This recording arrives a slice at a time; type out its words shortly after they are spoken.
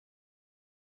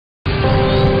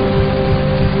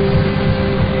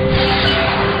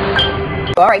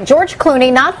All right, George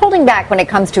Clooney not holding back when it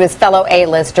comes to his fellow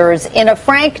A-listers. In a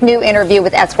frank new interview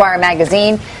with Esquire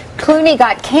magazine, Clooney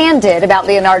got candid about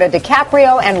Leonardo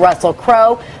DiCaprio and Russell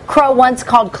Crowe. Crowe once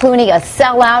called Clooney a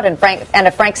sellout and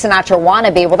a Frank Sinatra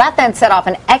wannabe. Well, that then set off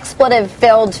an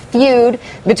expletive-filled feud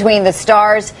between the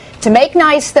stars. To make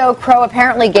nice, though, Crowe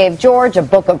apparently gave George a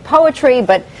book of poetry,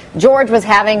 but George was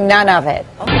having none of it.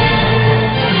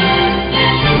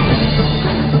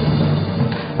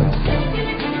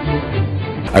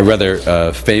 I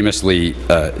rather famously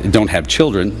don't have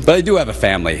children, but I do have a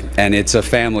family, and it's a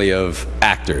family of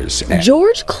actors.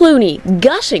 George Clooney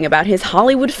gushing about his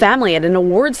Hollywood family at an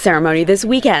awards ceremony this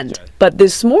weekend. But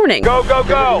this morning, go, go,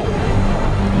 go!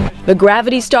 The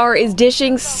Gravity star is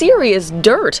dishing serious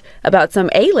dirt about some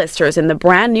A-listers in the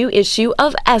brand new issue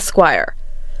of Esquire.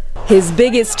 His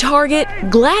biggest target,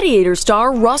 Gladiator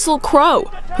star Russell Crowe,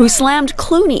 who slammed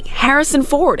Clooney, Harrison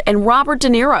Ford, and Robert De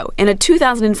Niro in a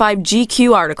 2005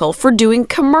 GQ article for doing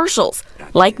commercials,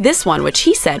 like this one, which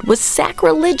he said was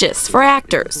sacrilegious for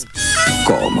actors.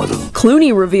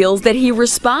 Clooney reveals that he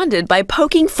responded by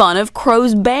poking fun of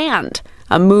Crowe's band,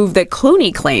 a move that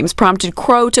Clooney claims prompted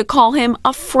Crowe to call him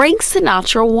a Frank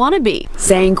Sinatra wannabe,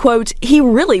 saying, quote, "He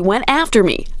really went after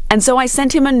me. And so I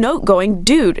sent him a note going,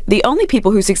 dude, the only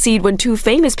people who succeed when two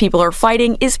famous people are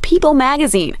fighting is People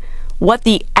magazine. What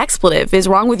the expletive is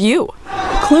wrong with you?"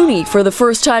 Clooney, for the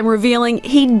first time, revealing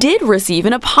he did receive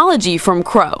an apology from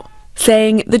Crowe,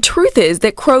 saying, "The truth is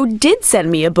that Crowe did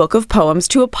send me a book of poems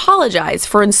to apologize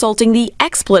for insulting the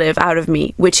expletive out of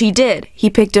me, which he did. He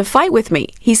picked a fight with me.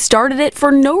 He started it for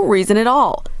no reason at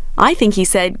all. I think he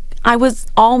said I was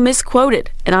all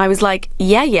misquoted, and I was like,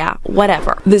 yeah,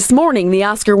 whatever." This morning, the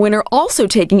Oscar winner also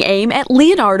taking aim at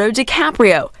Leonardo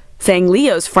DiCaprio, saying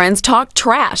Leo's friends talked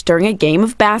trash during a game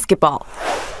of basketball.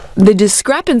 The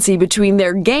discrepancy between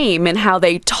their game and how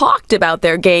they talked about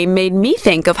their game made me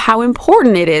think of how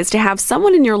important it is to have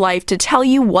someone in your life to tell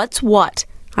you what's what.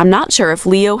 I'm not sure if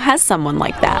Leo has someone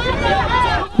like that.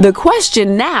 The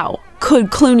question now,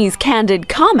 could Clooney's candid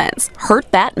comments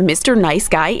hurt that Mr. Nice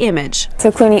Guy image?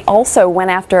 So Clooney also went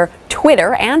after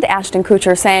Twitter and Ashton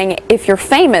Kutcher, saying, "If you're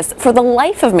famous, for the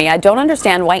life of me, I don't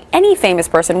understand why any famous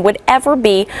person would ever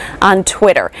be on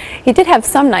Twitter." He did have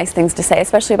some nice things to say,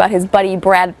 especially about his buddy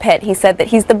Brad Pitt. He said that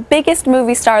he's the biggest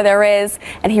movie star there is,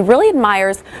 and he really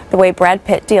admires the way Brad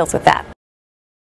Pitt deals with that.